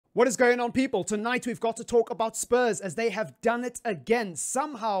What is going on, people? Tonight we've got to talk about Spurs as they have done it again.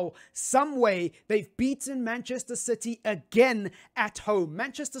 Somehow, some way, they've beaten Manchester City again at home.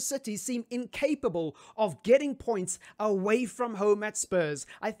 Manchester City seem incapable of getting points away from home at Spurs.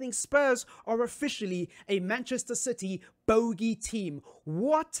 I think Spurs are officially a Manchester City bogey team.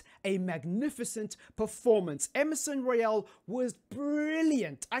 What a magnificent performance. Emerson Royal was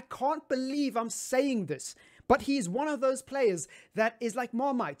brilliant. I can't believe I'm saying this. But he's one of those players that is like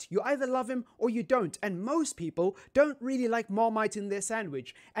Marmite. You either love him or you don't. And most people don't really like Marmite in their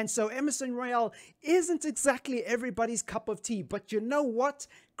sandwich. And so Emerson Royal isn't exactly everybody's cup of tea. But you know what?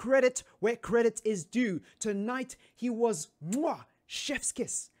 Credit where credit is due. Tonight, he was chef's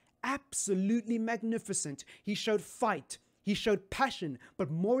kiss. Absolutely magnificent. He showed fight. He showed passion, but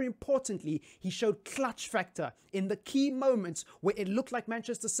more importantly, he showed clutch factor in the key moments where it looked like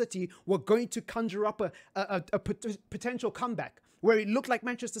Manchester City were going to conjure up a potential comeback, where it looked like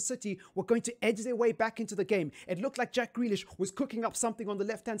Manchester City were going to edge their way back into the game. It looked like Jack Grealish was cooking up something on the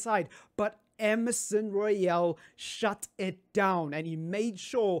left-hand side, but Emerson Royal shut it down, and he made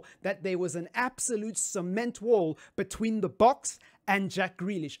sure that there was an absolute cement wall between the box and Jack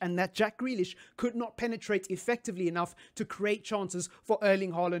Grealish, and that Jack Grealish could not penetrate effectively enough to create chances for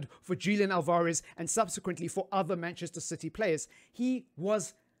Erling Haaland, for Julian Alvarez, and subsequently for other Manchester City players. He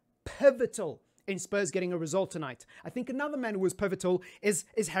was pivotal in Spurs getting a result tonight. I think another man who was pivotal is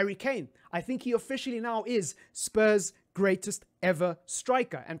Harry Kane. I think he officially now is Spurs' greatest ever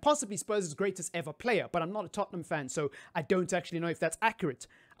striker and possibly Spurs' greatest ever player, but I'm not a Tottenham fan, so I don't actually know if that's accurate.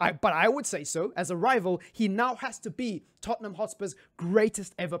 But I would say so. As a rival, he now has to be Tottenham Hotspur's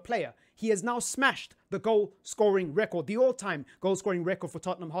greatest ever player. He has now smashed the goal-scoring record, the all-time goal-scoring record for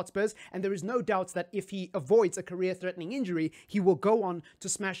Tottenham Hotspurs, and there is no doubt that if he avoids a career-threatening injury, he will go on to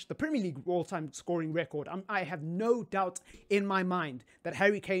smash the Premier League all-time scoring record. I have no doubt in my mind that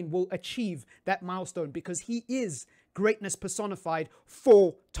Harry Kane will achieve that milestone because he is greatness personified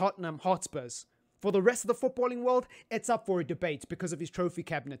for Tottenham Hotspurs. For the rest of the footballing world, it's up for a debate because of his trophy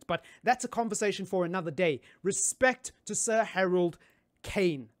cabinet, but that's a conversation for another day. Respect to Sir Harold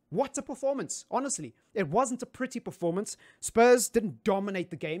Kane. What a performance, honestly. It wasn't a pretty performance. Spurs didn't dominate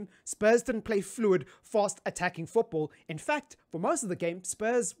the game. Spurs didn't play fluid, fast attacking football. In fact, for most of the game,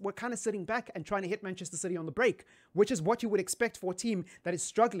 Spurs were kind of sitting back and trying to hit Manchester City on the break, which is what you would expect for a team that is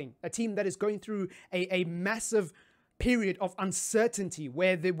struggling, a team that is going through a massive period of uncertainty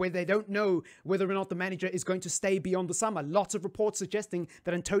where they don't know whether or not the manager is going to stay beyond the summer. Lots of reports suggesting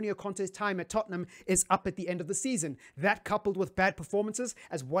that Antonio Conte's time at Tottenham is up at the end of the season. That coupled with bad performances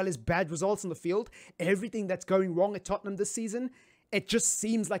as well as bad results on the field, everything that's going wrong at Tottenham this season, it just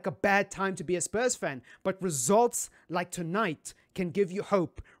seems like a bad time to be a Spurs fan. But results like tonight can give you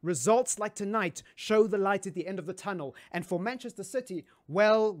hope. Results like tonight show the light at the end of the tunnel. And for Manchester City,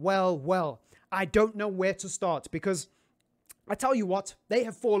 well, I don't know where to start because I tell you what, they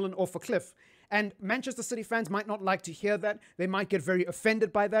have fallen off a cliff. And Manchester City fans might not like to hear that. They might get very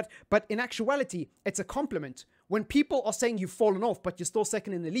offended by that. But in actuality, it's a compliment. When people are saying you've fallen off, but you're still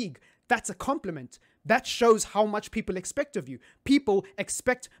second in the league, that's a compliment. That shows how much people expect of you. People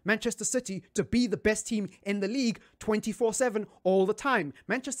expect Manchester City to be the best team in the league 24/7 all the time.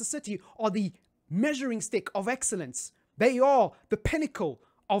 Manchester City are the measuring stick of excellence. They are the pinnacle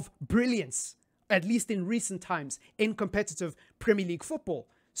of brilliance, at least in recent times, in competitive Premier League football.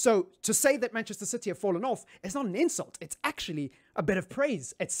 So to say that Manchester City have fallen off is not an insult. It's actually a bit of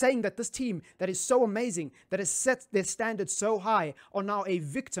praise. It's saying that this team that is so amazing, that has set their standards so high, are now a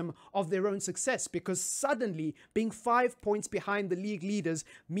victim of their own success because suddenly being 5 points behind the league leaders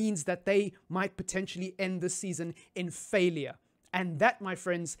means that they might potentially end the season in failure. And that, my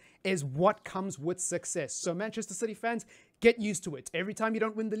friends, is what comes with success. So Manchester City fans, get used to it. Every time you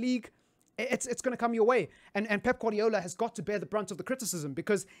don't win the league, it's going to come your way. And Pep Guardiola has got to bear the brunt of the criticism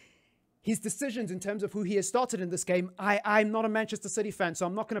because his decisions in terms of who he has started in this game, I'm not a Manchester City fan, so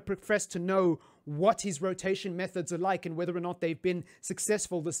I'm not going to profess to know what his rotation methods are like and whether or not they've been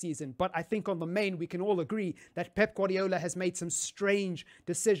successful this season. But I think on the main, we can all agree that Pep Guardiola has made some strange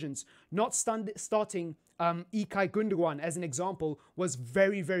decisions. Not starting Ilkay Gundogan as an example was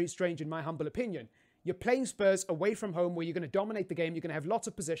very, very strange in my humble opinion. You're playing Spurs away from home where you're going to dominate the game. You're going to have lots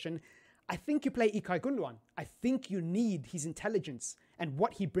of possession. I think you play Ilkay Gundogan. I think you need his intelligence and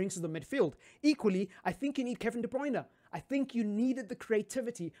what he brings to the midfield. Equally, I think you need Kevin De Bruyne. I think you needed the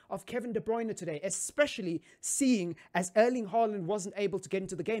creativity of Kevin De Bruyne today, especially seeing as Erling Haaland wasn't able to get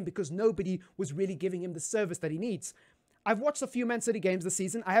into the game because nobody was really giving him the service that he needs. I've watched a few Man City games this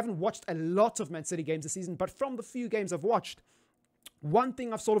season. I haven't watched a lot of Man City games this season, but from the few games I've watched, one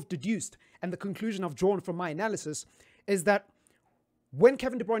thing I've sort of deduced and the conclusion I've drawn from my analysis is that when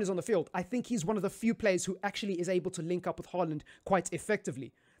Kevin De Bruyne is on the field, I think he's one of the few players who actually is able to link up with Haaland quite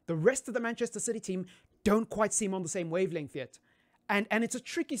effectively. The rest of the Manchester City team don't quite seem on the same wavelength yet. And it's a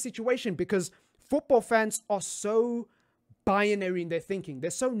tricky situation because football fans are so binary in their thinking. They're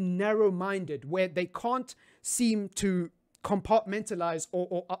so narrow-minded where they can't seem to compartmentalize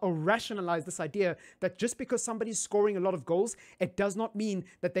or rationalize this idea that just because somebody's scoring a lot of goals, it does not mean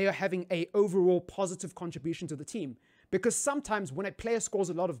that they are having an overall positive contribution to the team. Because sometimes when a player scores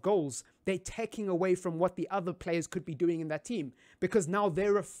a lot of goals, they're taking away from what the other players could be doing in that team. Because now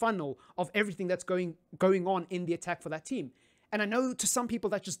they're a funnel of everything that's going on in the attack for that team. And I know to some people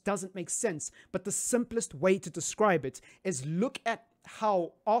that just doesn't make sense, but the simplest way to describe it is look at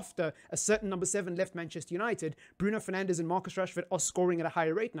how after a certain number 7 left Manchester United, Bruno Fernandes and Marcus Rashford are scoring at a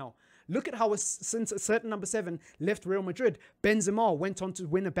higher rate now. Look at how since a certain number 7 left Real Madrid, Benzema went on to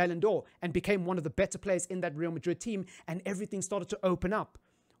win a Ballon d'Or and became one of the better players in that Real Madrid team, and everything started to open up.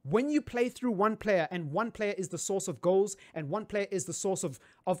 When you play through one player and one player is the source of goals and one player is the source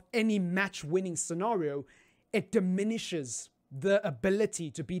of any match-winning scenario, it diminishes the ability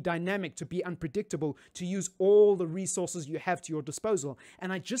to be dynamic, to be unpredictable, to use all the resources you have to your disposal.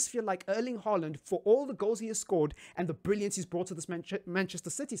 And I just feel like Erling Haaland, for all the goals he has scored and the brilliance he's brought to this Manchester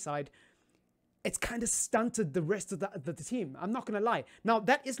City side, it's kind of stunted the rest of the team. I'm not going to lie. Now,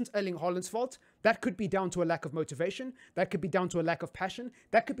 that isn't Erling Haaland's fault. That could be down to a lack of motivation. That could be down to a lack of passion.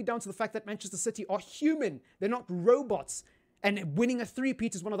 That could be down to the fact that Manchester City are human. They're not robots. And winning a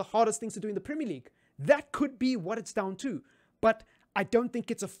three-peat is one of the hardest things to do in the Premier League. That could be what it's down to. But I don't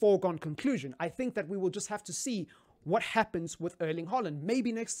think it's a foregone conclusion. I think that we will just have to see what happens with Erling Haaland.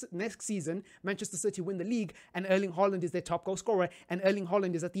 Maybe next season, Manchester City win the league and Erling Haaland is their top goal scorer and Erling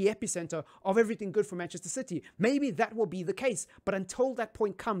Haaland is at the epicenter of everything good for Manchester City. Maybe that will be the case. But until that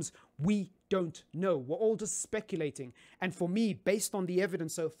point comes, we don't know. We're all just speculating. And for me, based on the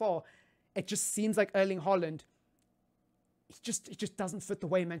evidence so far, it just seems like Erling Haaland, it just doesn't fit the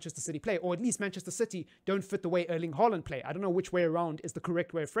way Manchester City play, or at least Manchester City don't fit the way Erling Haaland play. I don't know which way around is the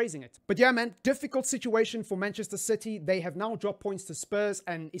correct way of phrasing it. But yeah, man, difficult situation for Manchester City. They have now dropped points to Spurs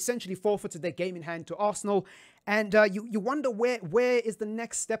and essentially forfeited their game in hand to Arsenal. And you wonder where is the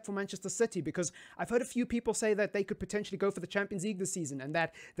next step for Manchester City, because I've heard a few people say that they could potentially go for the Champions League this season and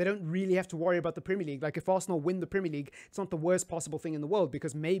that they don't really have to worry about the Premier League. Like if Arsenal win the Premier League, it's not the worst possible thing in the world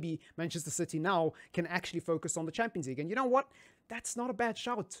because maybe Manchester City now can actually focus on the Champions League. And you know what? That's not a bad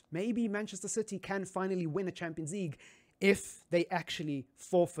shout. Maybe Manchester City can finally win a Champions League if they actually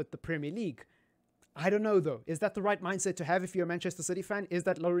forfeit the Premier League. I don't know though. Is that the right mindset to have if you're a Manchester City fan? Is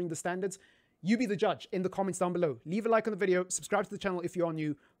that lowering the standards? You be the judge in the comments down below. Leave a like on the video, subscribe to the channel if you are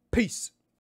new. Peace.